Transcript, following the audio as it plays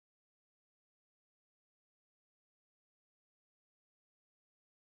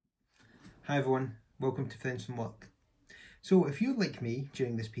Hi everyone, welcome to Friends from Work. So if you're like me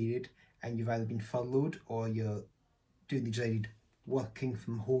during this period and you've either been furloughed or you're doing the dreaded working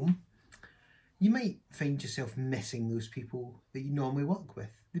from home, you might find yourself missing those people that you normally work with,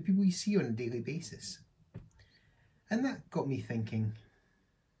 the people you see on a daily basis. And that got me thinking,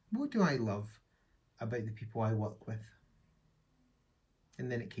 what do I love about the people I work with? And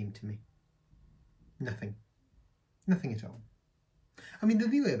then it came to me. Nothing. Nothing at all. I mean, they're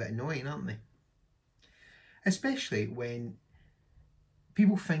really a bit annoying, aren't they? Especially when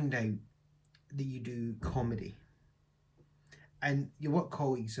people find out that you do comedy and your work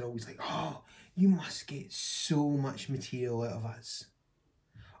colleagues are always like, oh, you must get so much material out of us.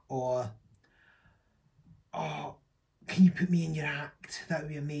 Or, oh, can you put me in your act? That would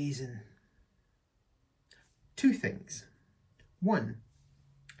be amazing. Two things. One,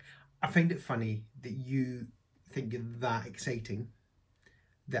 I find it funny that you think you're that exciting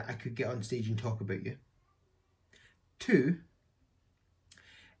that I could get on stage and talk about you. Two,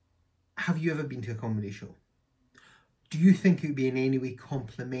 have you ever been to a comedy show? Do you think it would be in any way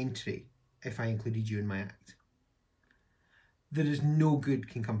complimentary if I included you in my act? There is no good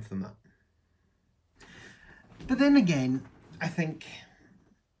can come from that. But then again, I think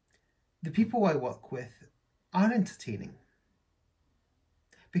the people I work with are entertaining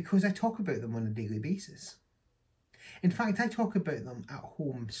because I talk about them on a daily basis. In fact, I talk about them at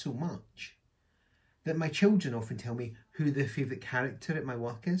home so much that my children often tell me who their favourite character at my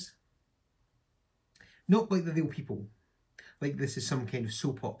work is. Not like the real people, like this is some kind of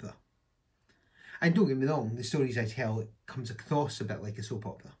soap opera. And don't get me wrong, the stories I tell, it comes across a bit like a soap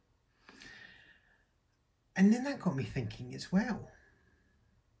opera. And then that got me thinking as well.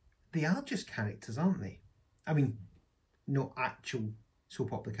 They are just characters, aren't they? I mean, not actual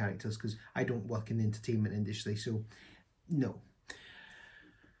soap opera characters, because I don't work in the entertainment industry, so no.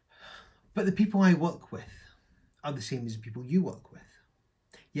 But the people I work with are the same as the people you work with.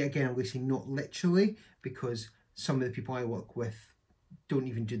 Yet again, I'm going to say not literally, because some of the people I work with don't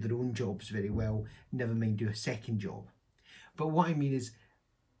even do their own jobs very well, never mind do a second job. But what I mean is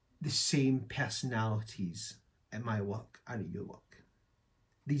the same personalities at my work are at your work.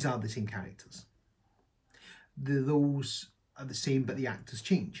 These are the same characters. The roles are the same, but the actors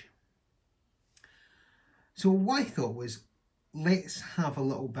change. So what I thought was, let's have a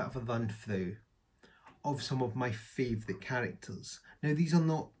little bit of a run through of some of my favourite characters. Now, these are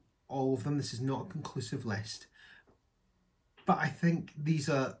not all of them. This is not a conclusive list. But I think these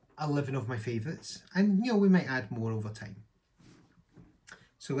are 11 of my favourites. And, you know, we might add more over time.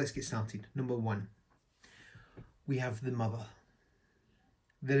 So let's get started. Number 1. We have the mother.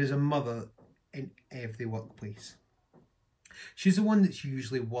 There is a mother in every workplace. She's the one that's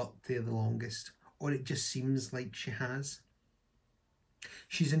usually worked there the longest, or it just seems like she has.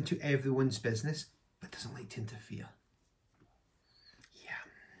 She's into everyone's business, but doesn't like to interfere.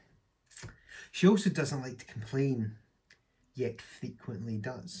 Yeah. She also doesn't like to complain, yet frequently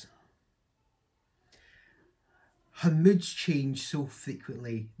does. Her moods change so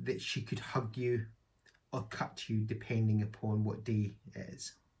frequently that she could hug you or cut you depending upon what day it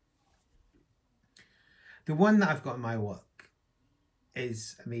is. The one that I've got in my work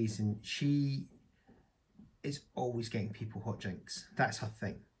is amazing. She is always getting people hot drinks. That's her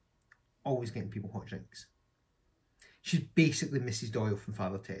thing. Always getting people hot drinks. She's basically Mrs. Doyle from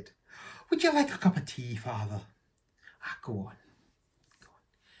Father Ted. Would you like a cup of tea, Father? Ah, go on. Go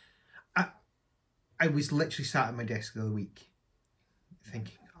on. I was literally sat at my desk the other week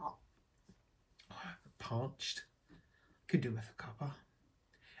thinking, oh, parched. Could do with a cuppa.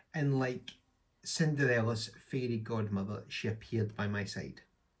 And like Cinderella's fairy godmother, she appeared by my side.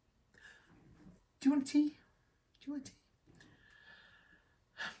 Do you want tea? Do you want tea?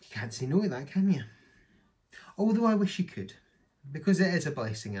 You can't say no to that, can you? Although I wish you could, because it is a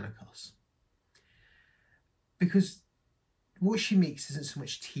blessing and a curse. Because what she makes isn't so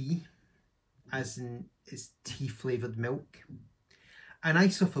much tea, as in it's tea flavoured milk. And I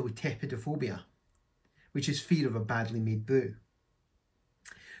suffer with tepidophobia, which is fear of a badly made brew.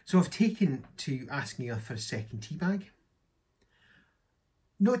 So I've taken to asking her for a second tea bag.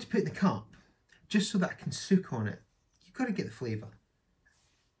 Not to put in the cup, just so that I can soak on it. You've got to get the flavour.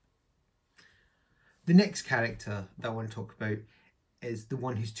 The next character that I want to talk about is the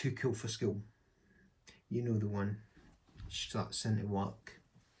one who's too cool for school. You know the one. She starts into work.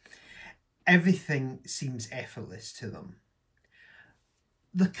 Everything seems effortless to them.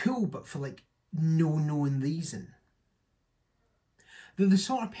 They're cool, but for like no known reason. They're the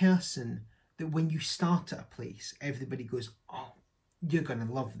sort of person that when you start at a place, everybody goes, oh, you're going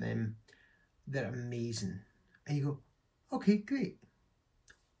to love them. They're amazing. And you go, okay, great.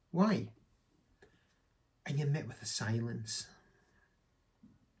 Why? and you're met with a silence.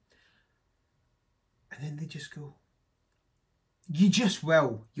 And then they just go, you just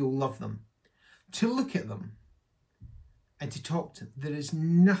will, you'll love them. To look at them and to talk to them, there is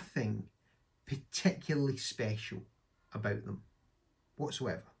nothing particularly special about them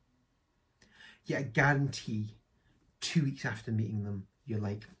whatsoever. Yet I guarantee 2 weeks after meeting them, you're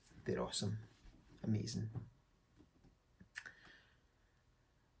like, they're awesome, amazing.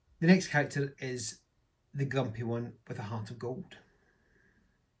 The next character is the grumpy one with a heart of gold.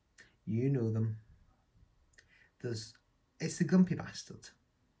 You know them. It's the grumpy bastard.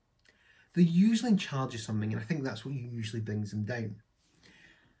 They're usually in charge of something, and I think that's what usually brings them down.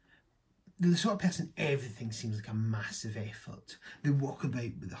 They're the sort of person everything seems like a massive effort. They walk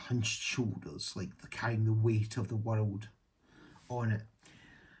about with hunched shoulders, like they're carrying the weight of the world on it.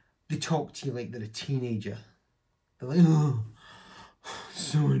 They talk to you like they're a teenager. They're like, oh,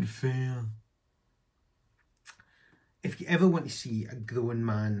 so unfair. If you ever want to see a grown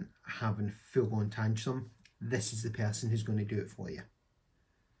man having full-on tantrum, this is the person who's going to do it for you.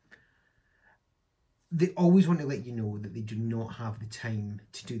 They always want to let you know that they do not have the time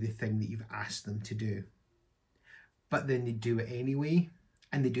to do the thing that you've asked them to do. But then they do it anyway,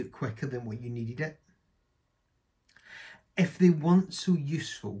 and they do it quicker than what you needed it. If they weren't so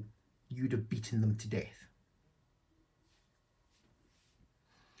useful, you'd have beaten them to death.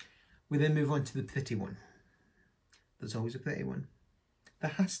 We then move on to the pretty one. There's always a pretty one.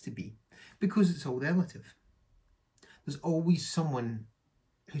 There has to be, because it's all relative. There's always someone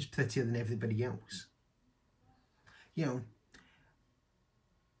who's prettier than everybody else. You know,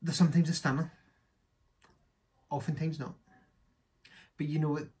 there's sometimes a stunner, oftentimes not. But you know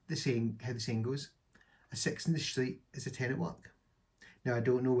what how the saying goes, a 6 in the street is a 10 at work. Now, I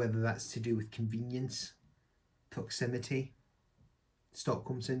don't know whether that's to do with convenience, proximity,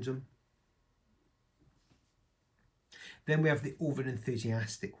 Stockholm syndrome. Then we have the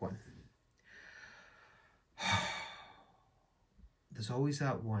over-enthusiastic one. There's always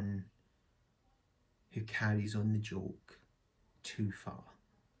that one who carries on the joke too far.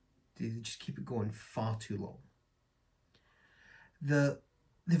 They just keep it going far too long.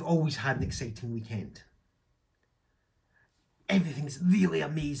 They've always had an exciting weekend. Everything's really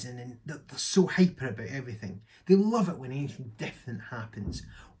amazing and they're so hyper about everything. They love it when anything different happens,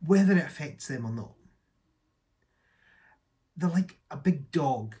 whether it affects them or not. They're like a big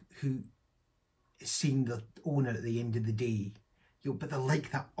dog who is seeing the owner at the end of the day, but they're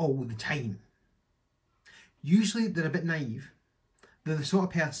like that all the time. Usually they're a bit naive. They're the sort of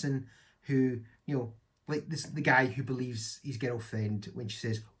person who, like the guy who believes his girlfriend when she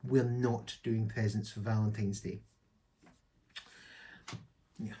says, we're not doing presents for Valentine's Day.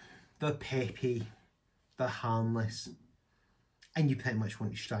 Yeah. They're peppy, they're harmless, and you pretty much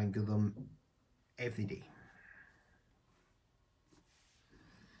want to strangle them every day.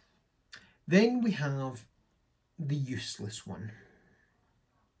 Then we have the useless one,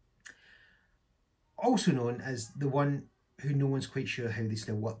 also known as the one who no one's quite sure how they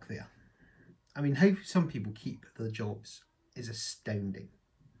still work there. I mean, how some people keep their jobs is astounding.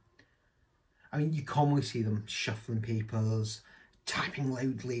 I mean, you commonly see them shuffling papers, typing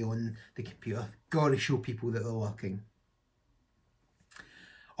loudly on the computer. Gotta show people that they're working.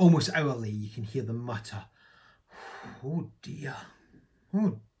 Almost hourly, you can hear them mutter, oh dear,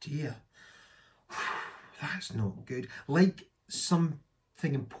 that's not good. Like something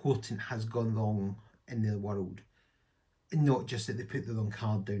important has gone wrong in their world, and not just that they put the wrong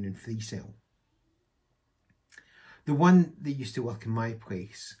card down in free cell. The one that used to work in my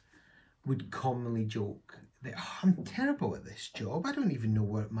place would commonly joke that, oh, I'm terrible at this job. I don't even know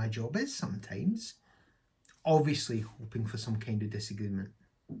what my job is sometimes. Obviously hoping for some kind of disagreement.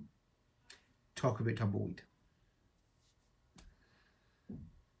 Talk about tumbleweed.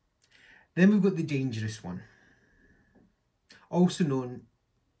 Then we've got the dangerous one, also known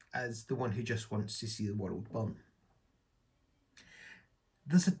as the one who just wants to see the world burn.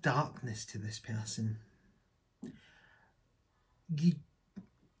 There's a darkness to this person. You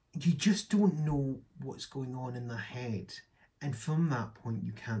just don't know what's going on in their head, and from that point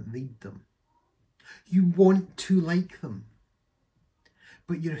you can't read them. You want to like them,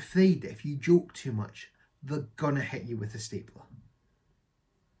 but you're afraid that if you joke too much, they're gonna hit you with a stapler.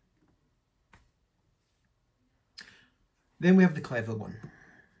 Then we have the clever one.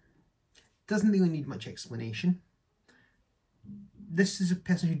 Doesn't really need much explanation. This is a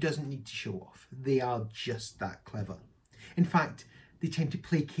person who doesn't need to show off. They are just that clever. In fact, they tend to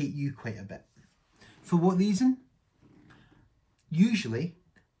placate you quite a bit. For what reason? Usually,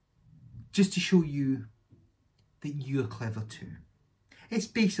 just to show you that you're clever too. It's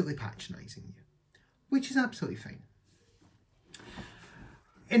basically patronising you. which is absolutely fine.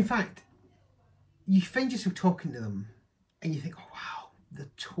 In fact, you find yourself talking to them and you think, oh wow,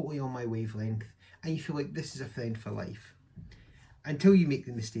 they're totally on my wavelength, and you feel like this is a friend for life. Until you make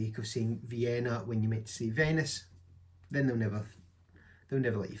the mistake of saying Vienna when you meant to say Venice, then they'll never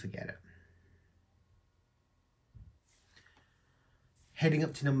let you forget it. Heading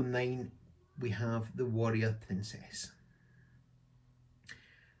up to number 9, we have the warrior princess.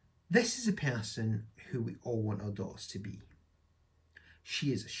 This is a person who we all want our daughters to be.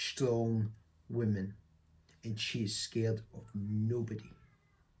 She is a strong woman and she is scared of nobody.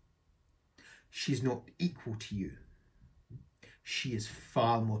 She is not equal to you. She is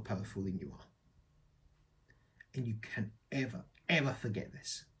far more powerful than you are. And you can ever forget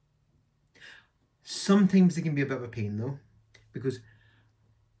this. Sometimes it can be a bit of a pain though, because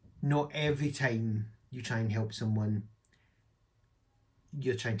not every time you try and help someone,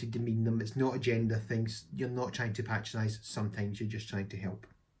 you're trying to demean them. It's not a gender thing. You're not trying to patronise. Sometimes you're just trying to help.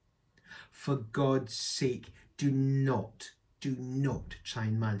 For God's sake, do not try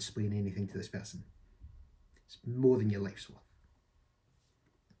and mansplain anything to this person. It's more than your life's worth.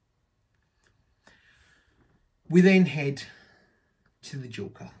 We then head to the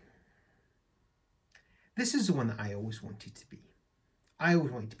Joker. This is the one that I always wanted to be. I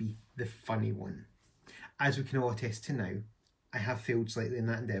always wanted to be the funny one. As we can all attest to now, I have failed slightly in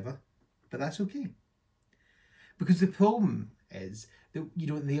that endeavour, but that's okay. Because the problem is that you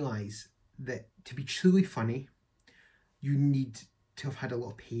don't realise that to be truly funny, you need to have had a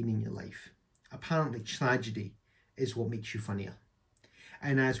lot of pain in your life. Apparently, tragedy is what makes you funnier.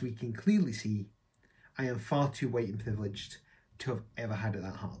 And as we can clearly see, I am far too white and privileged to have ever had it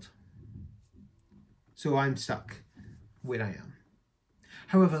that hard. So I'm stuck where I am.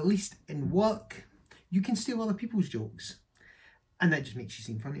 However, at least in work, you can steal other people's jokes, and that just makes you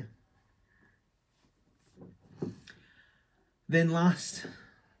seem funnier. Then last,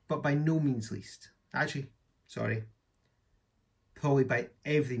 but by no means least, probably by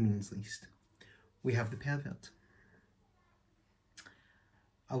every means least, we have the pervert.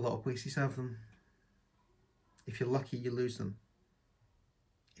 A lot of places have them. If you're lucky, you lose them.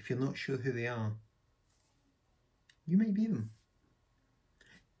 If you're not sure who they are, you may be them.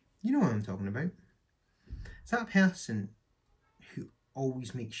 You know what I'm talking about. It's that person who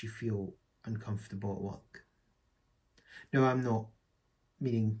always makes you feel uncomfortable at work. No, I'm not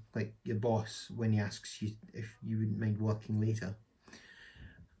meaning like your boss when he asks you if you wouldn't mind working later.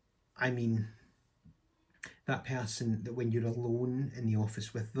 I mean that person that when you're alone in the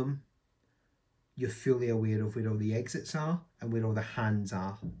office with them, you're fully aware of where all the exits are and where all the hands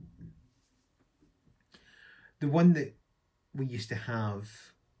are. The one that we used to have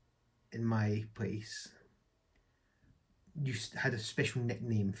in my place had a special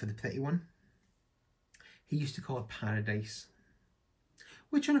nickname for the pretty one. He used to call her Paradise,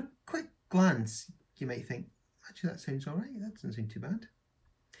 which on a quick glance you might think, actually that sounds alright, that doesn't sound too bad.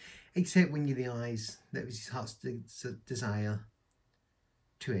 Except when you realise that it was his heart's desire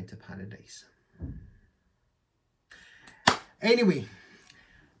to enter paradise. Anyway,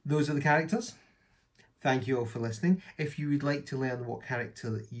 those are the characters. Thank you all for listening. If you would like to learn what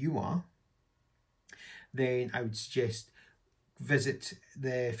character you are, then I would suggest visit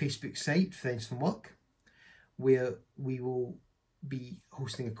the Facebook site, Friends from Work, where we will be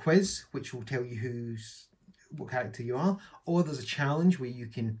hosting a quiz which will tell you what character you are, or there's a challenge where you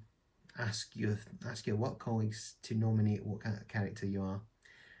can ask your work colleagues to nominate what kind of character you are.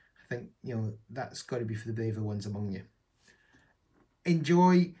 I think, that's got to be for the braver ones among you.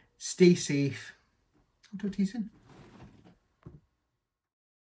 Enjoy, stay safe. I'll talk to you soon.